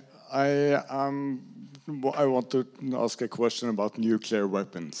Torgeir. I want to ask a question about nuclear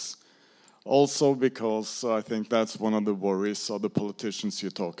weapons. Also because I think that's one of the worries of the politicians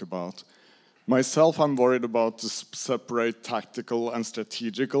you talk about. Myself, I'm worried about to separate tactical and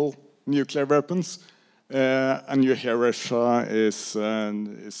strategical nuclear weapons, and you hear Russia is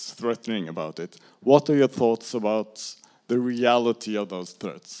threatening about it. What are your thoughts about the reality of those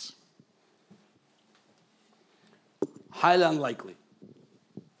threats? Highly unlikely.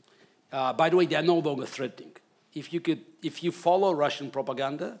 By the way, they are no longer threatening. If you follow Russian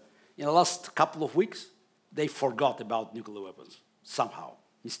propaganda, in the last couple of weeks, they forgot about nuclear weapons, somehow,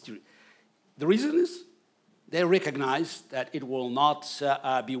 mystery. The reason is they recognize that it will not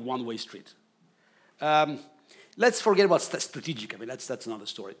be one-way street. Let's forget about strategic. I mean, that's another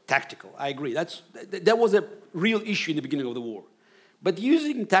story. Tactical, I agree. That was a real issue in the beginning of the war. But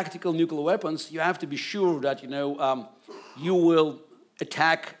using tactical nuclear weapons, you have to be sure that you will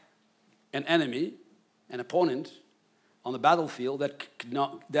attack an enemy, an opponent, on the battlefield that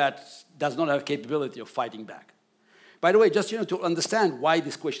does not have capability of fighting back. By the way, just to understand why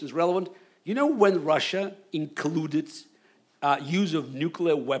this question is relevant, when Russia included use of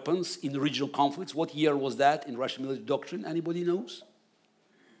nuclear weapons in regional conflicts, what year was that in Russian military doctrine? Anybody knows?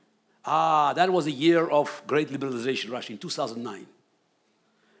 That was a year of great liberalization in Russia, in 2009.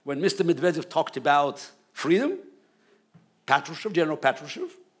 When Mr. Medvedev talked about freedom, General Patrushev,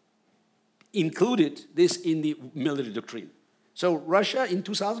 included this in the military doctrine. So Russia in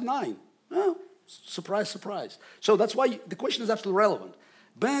 2009, surprise, surprise. So that's why the question is absolutely relevant.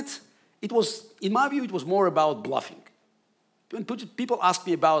 But it was, in my view, it was more about bluffing. When people ask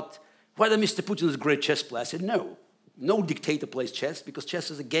me about whether Mr. Putin is a great chess player, I said no. No dictator plays chess, because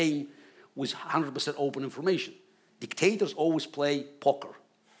chess is a game with 100% open information. Dictators always play poker.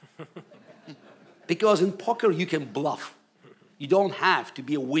 Because in poker, you can bluff. You don't have to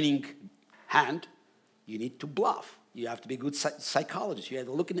be a winning hand. You need to bluff. You have to be a good psychologist. You have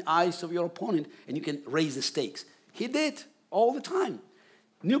to look in the eyes of your opponent, and you can raise the stakes. He did all the time.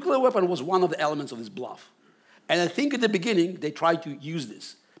 Nuclear weapon was one of the elements of this bluff. And I think at the beginning, they tried to use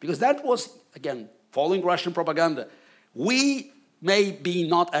this. Because that was, again, following Russian propaganda. We may be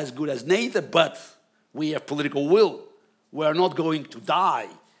not as good as NATO, but we have political will. We are not going to die.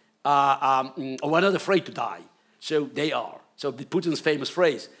 We're not afraid to die. So they are. So Putin's famous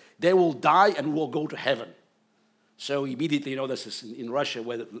phrase, they will die and we will go to heaven. So immediately, this is in Russia,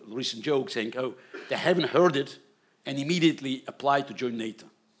 where the recent joke saying, they haven't heard it, and immediately applied to join NATO.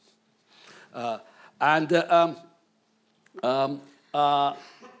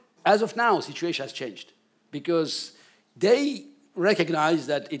 As of now, the situation has changed, because they recognize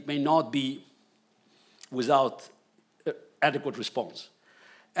that it may not be without adequate response.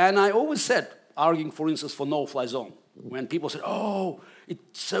 And I always said, arguing, for instance, for no-fly zone. When people said, oh,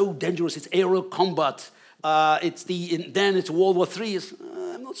 it's so dangerous, it's aerial combat, then it's World War III,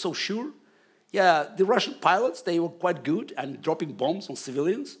 I'm not so sure. Yeah, the Russian pilots, they were quite good and dropping bombs on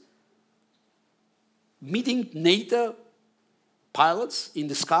civilians. Meeting NATO pilots in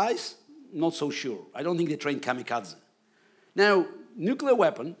the skies, not so sure. I don't think they train kamikaze. Now, nuclear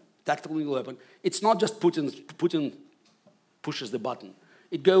weapon, tactical nuclear weapon, it's not just Putin pushes the button.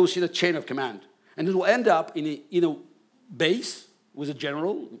 It goes in a chain of command. And it will end up in a base with a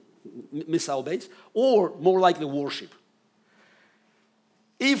general, missile base, or more likely a warship.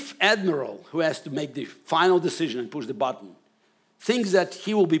 If Admiral, who has to make the final decision and push the button, thinks that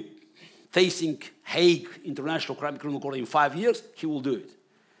he will be facing Hague International Criminal Court in 5 years, he will do it.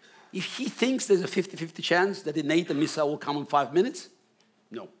 If he thinks there's a 50-50 chance that the NATO missile will come in 5 minutes,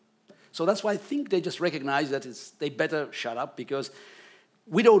 no. So that's why I think they just recognize that they better shut up, because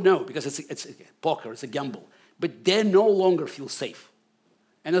we don't know, because it's poker, it's a gamble. But they no longer feel safe.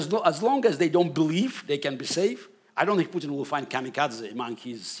 And as long as they don't believe they can be safe, I don't think Putin will find kamikaze among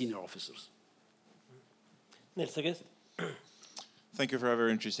his senior officers. Nils August. Thank you for a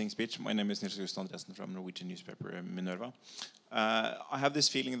very interesting speech. My name is Nils August Andresen from Norwegian newspaper Minerva. I have this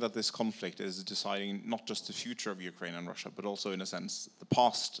feeling that this conflict is deciding not just the future of Ukraine and Russia, but also, in a sense, the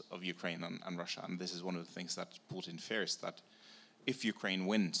past of Ukraine and Russia. And this is one of the things that Putin fears, that if Ukraine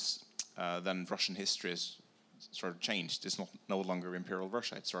wins, then Russian history is sort of changed. It's no longer Imperial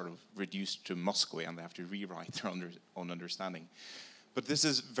Russia. It's sort of reduced to Moscow, and they have to rewrite their own understanding. But this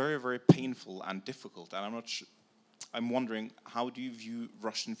is very, very painful and difficult, and I'm wondering, how do you view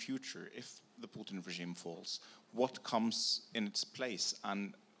Russian future if the Putin regime falls? What comes in its place,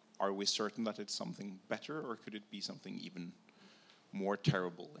 and are we certain that it's something better, or could it be something even more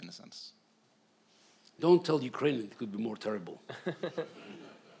terrible in a sense? Don't tell Ukrainians it could be more terrible.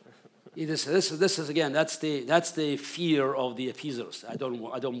 This is again, that's the fear of the appeasers. I don't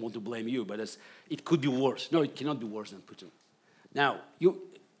want to blame you, but it could be worse. No, it cannot be worse than Putin. Now,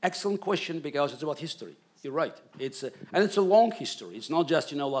 excellent question, because it's about history. You're right. And it's a long history. It's not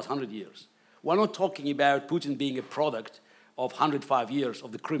just, last 100 years. We're not talking about Putin being a product of 105 years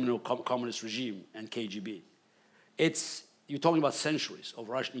of the criminal communist regime and KGB. You're talking about centuries of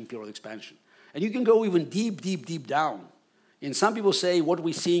Russian imperial expansion. And you can go even deep, deep, deep down. And some people say what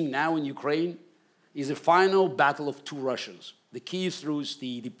we're seeing now in Ukraine is a final battle of two Russians. The Kiev Rus,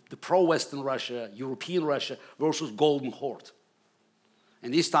 the pro-Western Russia, European Russia, versus Golden Horde.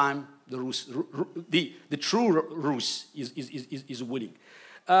 And this time, the true Rus is winning.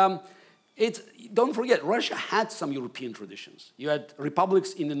 Don't forget, Russia had some European traditions. You had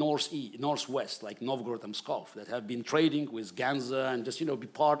republics in the northwest, like Novgorod and Pskov, that have been trading with Ganza and just, be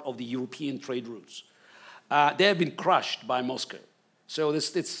part of the European trade routes. They have been crushed by Moscow. So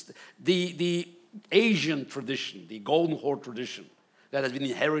it's the Asian tradition, the Golden Horde tradition, that has been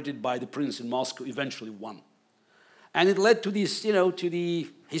inherited by the prince in Moscow, eventually won. And it led to this, to the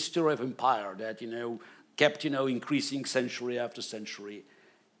history of empire that, kept, increasing century after century.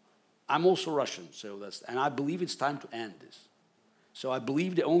 I'm also Russian, and I believe it's time to end this. So I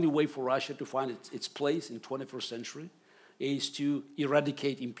believe the only way for Russia to find its place in the 21st century is to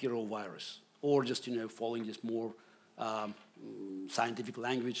eradicate imperial virus, or just, following this more scientific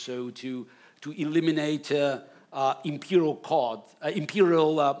language, so to eliminate imperial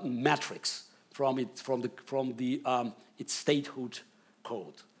matrix from its statehood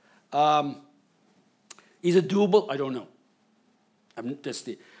code. Is it doable? I don't know.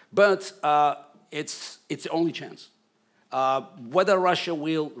 But it's the only chance. Whether Russia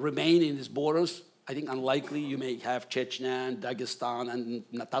will remain in its borders, I think unlikely. You may have Chechnya and Dagestan and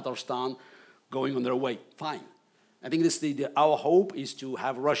Tatarstan going on their way. Fine. I think our hope is to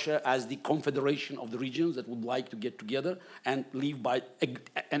have Russia as the confederation of the regions that would like to get together and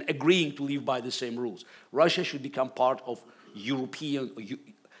agreeing to live by the same rules. Russia should become part of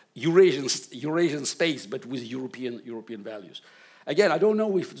Eurasian space, but with European values. Again, I don't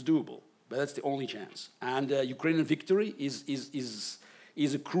know if it's doable, but that's the only chance. And Ukrainian victory is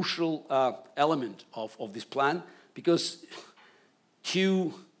a crucial element of this plan, because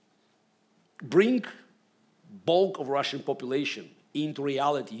to bring bulk of Russian population into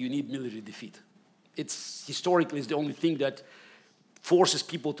reality, you need military defeat. Historically, it's the only thing that forces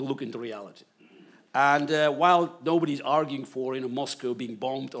people to look into reality. And while nobody's arguing for Moscow being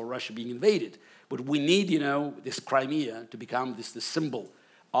bombed or Russia being invaded, but we need this Crimea to become the symbol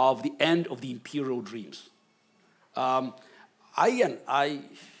of the end of the imperial dreams. I'm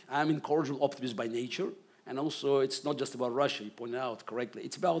incorrigible optimist by nature, and also it's not just about Russia, you pointed out correctly.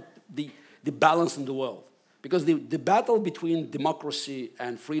 It's about the balance in the world. Because the battle between democracy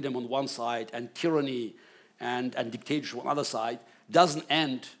and freedom on one side and tyranny and dictatorship on the other side doesn't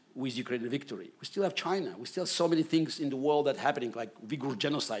end with Ukrainian victory. We still have China. We still have so many things in the world that are happening, like Uyghur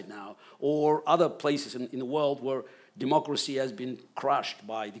genocide now, or other places in the world where democracy has been crushed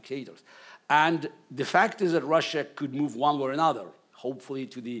by dictators. And the fact is that Russia could move one way or another, hopefully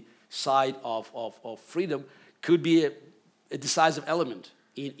to the side of freedom, could be a decisive element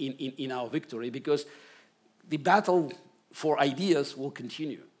in our victory, because the battle for ideas will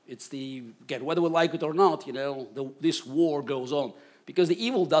continue. It's again, whether we like it or not, this war goes on, because the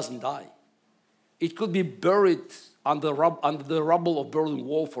evil doesn't die. It could be buried under the rubble of Berlin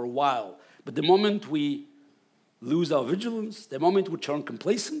Wall for a while, but the moment we lose our vigilance, the moment we turn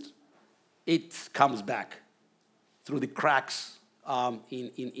complacent, it comes back through the cracks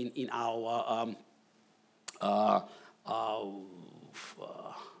in our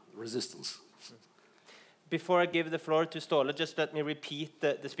resistance. Before I give the floor to Ståle, just let me repeat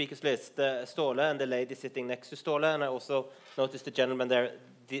the speakers list. Ståle and the lady sitting next to Ståle, and I also noticed the gentleman there.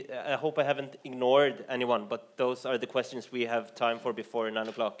 I hope I haven't ignored anyone, but those are the questions we have time for before 9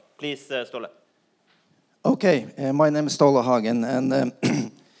 o'clock. Please, Ståle. Okay, my name is Ståle Hagen, and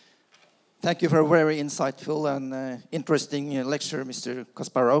thank you for a very insightful and interesting lecture, Mr.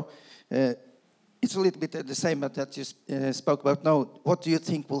 Kasparov. It's a little bit the same that you spoke about now. What do you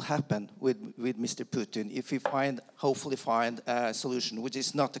think will happen with Mr. Putin if we hopefully find a solution which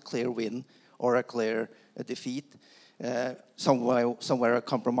is not a clear win or a clear defeat, somewhere a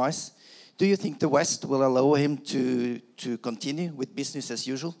compromise? Do you think the West will allow him to continue with business as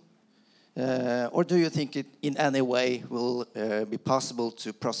usual? Or do you think it in any way will be possible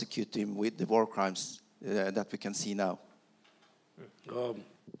to prosecute him with the war crimes that we can see now?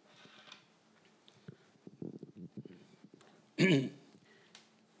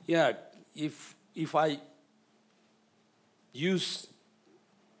 Yeah, if I use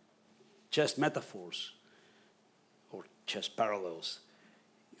chess metaphors or chess parallels,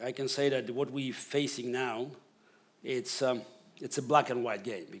 I can say that what we're facing now, it's a black and white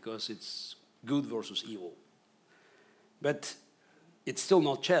game, because it's good versus evil. But it's still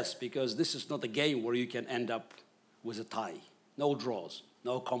not chess, because this is not a game where you can end up with a tie. No draws,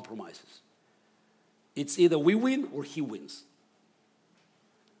 no compromises. It's either we win or he wins.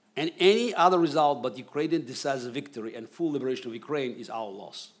 And any other result but Ukrainian decisive victory and full liberation of Ukraine is our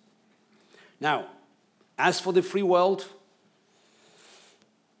loss. Now, as for the free world,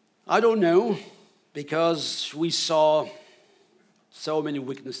 I don't know, because we saw so many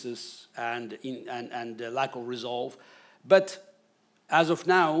weaknesses and lack of resolve. But as of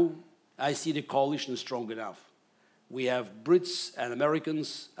now, I see the coalition strong enough. We have Brits and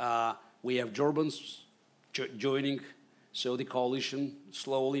Americans, we have Georgians joining, so the coalition,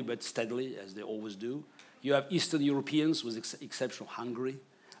 slowly but steadily, as they always do. You have Eastern Europeans, with the exception of Hungary.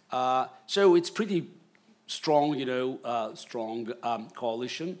 So it's pretty strong, strong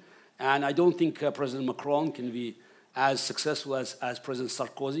coalition. And I don't think President Macron can be as successful as President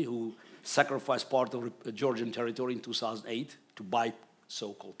Sarkozy, who sacrificed part of Georgian territory in 2008 to buy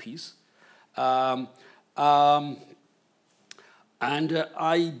so-called peace. And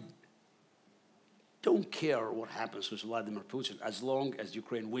I don't care what happens with Vladimir Putin as long as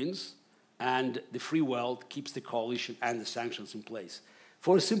Ukraine wins and the free world keeps the coalition and the sanctions in place.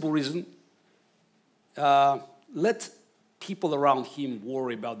 For a simple reason, let people around him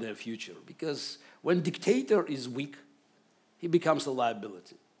worry about their future, because when dictator is weak, he becomes a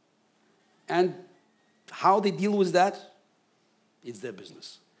liability. And how they deal with that, it's their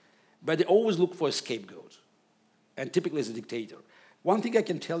business. But they always look for a scapegoat, and typically as a dictator. One thing I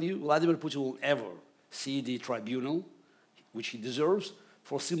can tell you, Vladimir Putin will ever see the tribunal, which he deserves,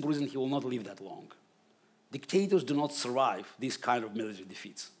 for a simple reason: he will not live that long. Dictators do not survive these kind of military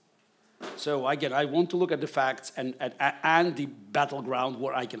defeats. So again, I want to look at the facts and the battleground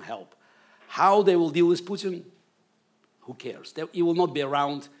where I can help. How they will deal with Putin, who cares? He will not be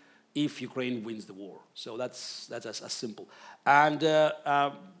around if Ukraine wins the war. So that's as simple. And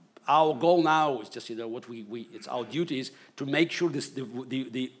our goal now is just, it's our duty is to make sure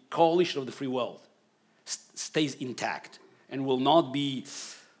the coalition of the free world stays intact and will not be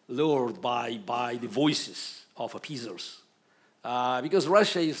lured by the voices of appeasers. Because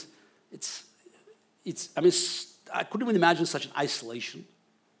Russia is, I couldn't even imagine such an isolation,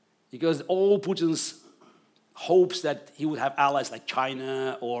 because all Putin's hopes that he would have allies like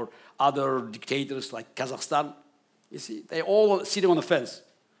China or other dictators like Kazakhstan, you see, they all sitting on the fence.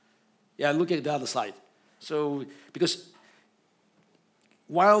 Yeah, look at the other side. So, because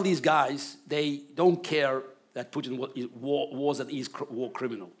while these guys, they don't care that Putin was and is war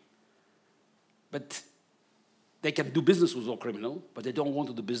criminal, but they can do business with war criminal, but they don't want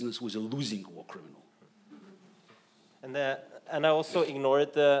to do business with a losing war criminal. And I also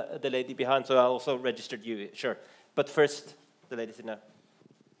ignored the lady behind, so I also registered you. Sure, but first, the lady sitting there.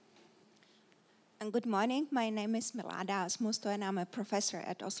 And good morning. My name is Milada Asmusto, and I'm a professor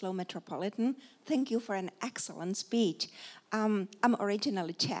at Oslo Metropolitan. Thank you for an excellent speech. I'm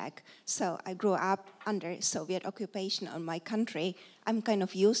originally Czech, so I grew up under Soviet occupation on my country. I'm kind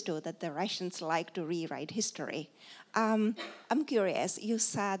of used to that the Russians like to rewrite history. I'm curious, you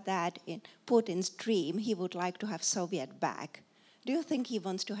said that in Putin's dream he would like to have Soviet back. Do you think he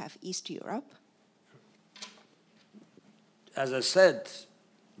wants to have East Europe? As I said,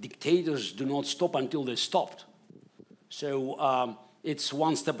 dictators do not stop until they're stopped. So it's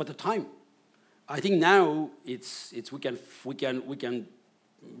one step at a time. I think now we can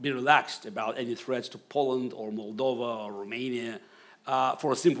be relaxed about any threats to Poland or Moldova or Romania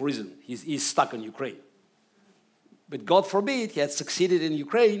for a simple reason. He's stuck in Ukraine. But God forbid he had succeeded in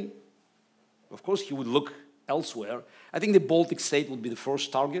Ukraine, of course he would look elsewhere. I think the Baltic state would be the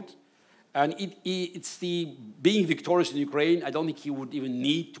first target. And it's the being victorious in Ukraine, I don't think he would even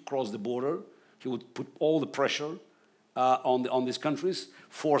need to cross the border. He would put all the pressure on these countries,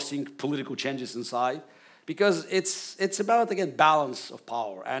 forcing political changes inside. Because it's about, again, balance of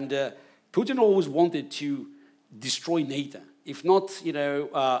power. And Putin always wanted to destroy NATO, if not,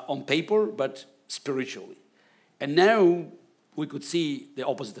 on paper, but spiritually. And now we could see the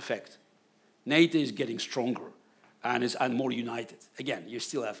opposite effect. NATO is getting stronger and more united. Again, you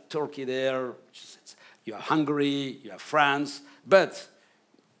still have Turkey there, you have Hungary, you have France, but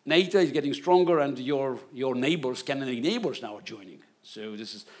NATO is getting stronger, and your neighbors, Scandinavian neighbors, now are joining. So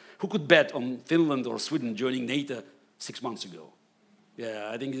this is, who could bet on Finland or Sweden joining NATO 6 months ago? Yeah,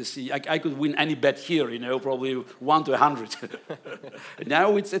 I think I could win any bet here, probably 1 to 100.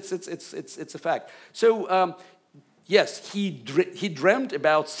 Now it's a fact. So yes, he dreamt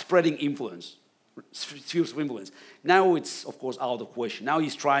about spreading influence, spheres of influence. Now it's, of course, out of question. Now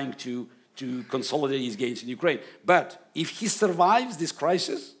he's trying to consolidate his gains in Ukraine. But if he survives this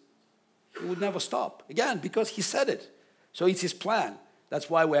crisis, he would never stop. Again, because he said it. So it's his plan. That's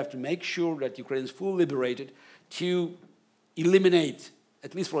why we have to make sure that Ukraine is fully liberated to eliminate,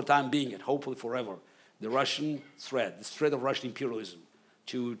 at least for the time being and hopefully forever, the Russian threat, the threat of Russian imperialism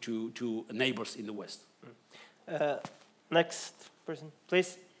to neighbors in the West. Next person,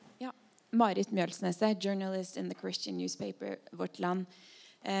 please. Yeah, Marit Mjølsneset, journalist in the Christian newspaper Vårt Land.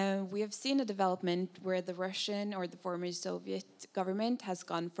 We have seen a development where the Russian or the former Soviet government has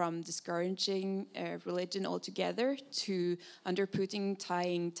gone from discouraging religion altogether to, under Putin,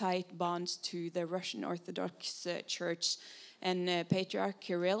 tying tight bonds to the Russian Orthodox Church. And Patriarch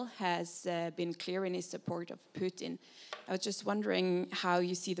Kirill has been clear in his support of Putin. I was just wondering how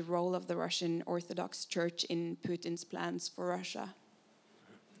you see the role of the Russian Orthodox Church in Putin's plans for Russia.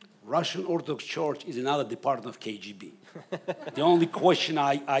 Russian Orthodox Church is another department of KGB. The only question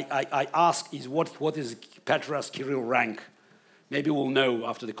I ask is what is Patriarch Kirill rank? Maybe we'll know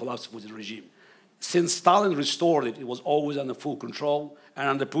after the collapse of the regime. Since Stalin restored it, it was always under full control, and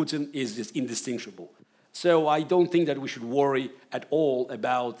under Putin is just indistinguishable. So I don't think that we should worry at all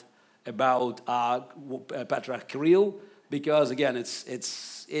about Patriarch Kirill, because again,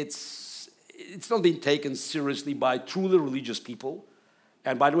 it's not being taken seriously by truly religious people.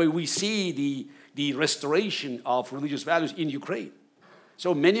 And by the way, we see the restoration of religious values in Ukraine.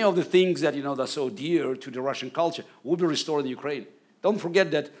 So many of the things that that are so dear to the Russian culture will be restored in Ukraine. Don't forget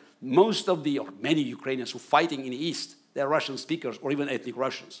that many Ukrainians who are fighting in the East, they're Russian speakers or even ethnic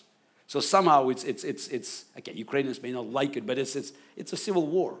Russians. So somehow it's okay, Ukrainians may not like it, but it's a civil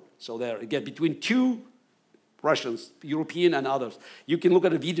war. So there again between two Russians, European and others. You can look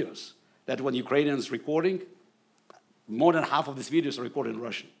at the videos that when Ukrainians recording, more than half of these videos are recorded in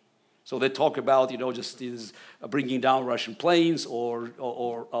Russian. So they talk about just bringing down Russian planes or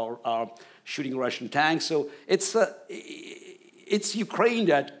shooting Russian tanks. So it's Ukraine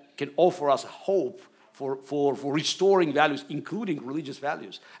that can offer us hope for restoring values, including religious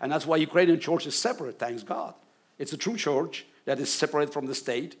values. And that's why Ukrainian church is separate, thanks God. It's a true church that is separate from the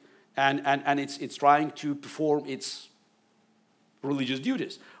state, and it's trying to perform its religious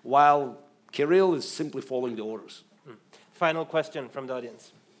duties, while Kirill is simply following the orders. Final question from the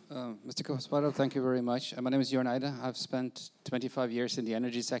audience. Mr. Kasparov, thank you very much. My name is Jörn Eide. I've spent 25 years in the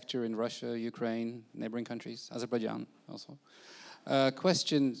energy sector in Russia, Ukraine, neighboring countries, Azerbaijan also.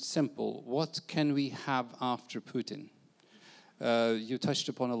 Question simple. What can we have after Putin? You touched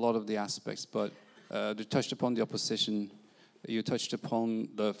upon a lot of the aspects, but you touched upon the opposition. You touched upon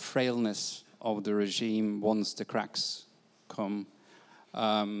the frailness of the regime once the cracks come.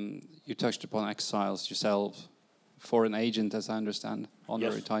 You touched upon exiles yourself. foreign agent, as I understand,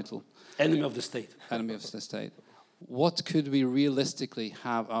 honorary title. Enemy of the state. Enemy of the state. What could we realistically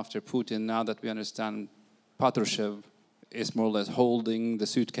have after Putin, now that we understand Patrushev is more or less holding the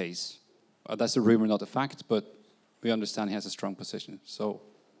suitcase? That's a rumor, not a fact, but we understand he has a strong position. So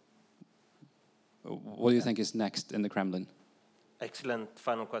what do you think is next in the Kremlin? Excellent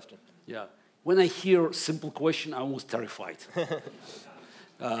final question. Yeah. When I hear simple question, I'm almost terrified.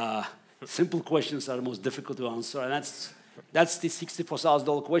 Simple questions are the most difficult to answer, and that's the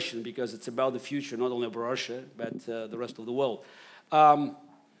 $64,000 question, because it's about the future, not only of Russia, but the rest of the world.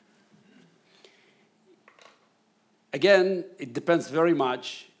 Again, it depends very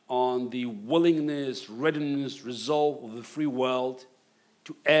much on the willingness, readiness, resolve of the free world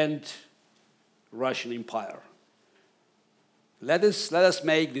to end Russian empire. Let us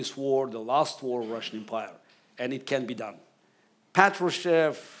make this war the last war of Russian empire, and it can be done.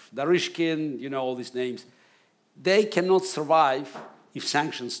 Patrushev, Darishkin, you know all these names, they cannot survive if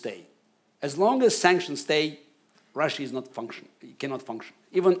sanctions stay. As long as sanctions stay, Russia is not function. It cannot function.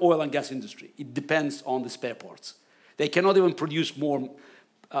 Even oil and gas industry, it depends on the spare parts. They cannot even produce more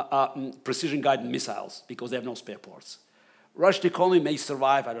precision-guided missiles because they have no spare parts. Russian economy may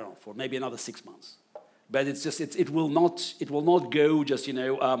survive, I don't know, for maybe another 6 months. But it's just, it will not go just, you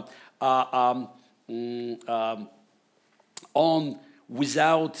know, on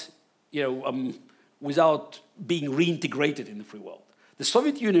without, you know, without being reintegrated in the free world. The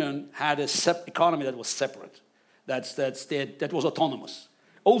Soviet Union had an economy that was separate, that was autonomous.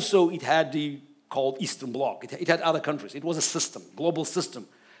 Also, it had the called Eastern Bloc. It had other countries. It was a system, global system.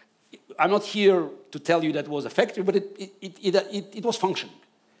 I'm not here to tell you that was effective, but it was functioning.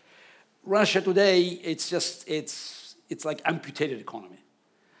 Russia today, it's like amputated economy.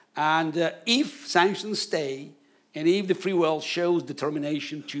 And if sanctions stay, and if the free world shows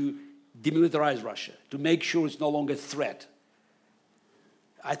determination to demilitarize Russia, to make sure it's no longer a threat,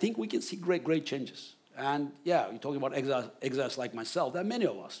 I think we can see great changes. And yeah, you're talking about exiles like myself. There are many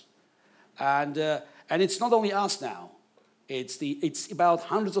of us. And it's not only us now. It's about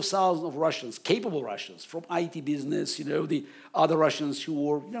hundreds of thousands of Russians, capable Russians, from IT business, you know, the other Russians who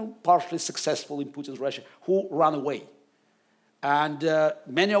were, you know, partially successful in Putin's Russia, who ran away. And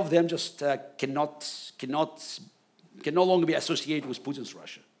many of them just can no longer be associated with Putin's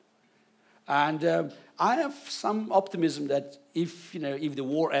Russia. And I have some optimism that if the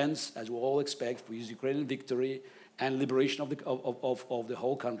war ends, as we all expect, with Ukrainian victory and liberation of the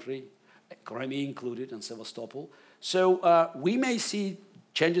whole country, Crimea included, and Sevastopol, so we may see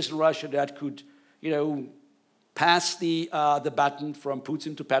changes in Russia that could, you know, pass the baton from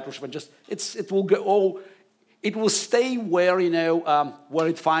Putin to Patrushev, and just it will go. Oh, it will stay where, you know, where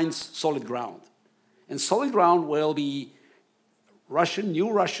it finds solid ground, and solid ground will be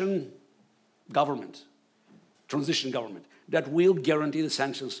new Russian government, transition government, that will guarantee the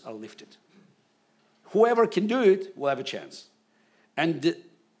sanctions are lifted. Whoever can do it will have a chance. And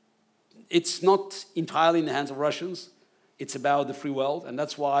it's not entirely in the hands of Russians. It's about the free world. And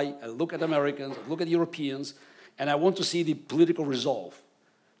that's why I look at Americans, I look at Europeans, and I want to see the political resolve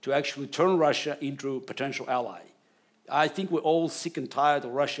to actually turn Russia into a potential ally. I think we're all sick and tired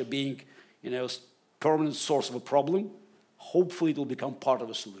of Russia being, you know, permanent source of a problem. Hopefully it will become part of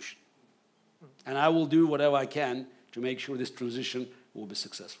a solution. And I will do whatever I can to make sure this transition will be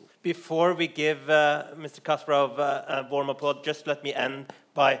successful. Before we give Mr. Kasparov a warm applause, just let me end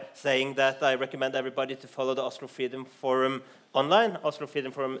by saying that I recommend everybody to follow the Oslo Freedom Forum online,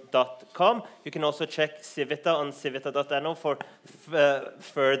 oslofreedomforum.com. You can also check Civita on civita.no for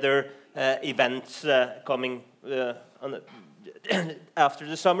further events coming after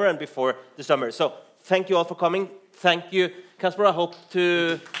the summer and before the summer. So thank you all for coming. Thank you, Kasparov. I hope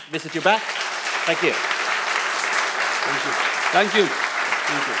to visit you back. Thank you. Thank you. Thank you.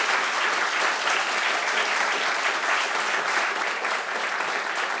 Thank you.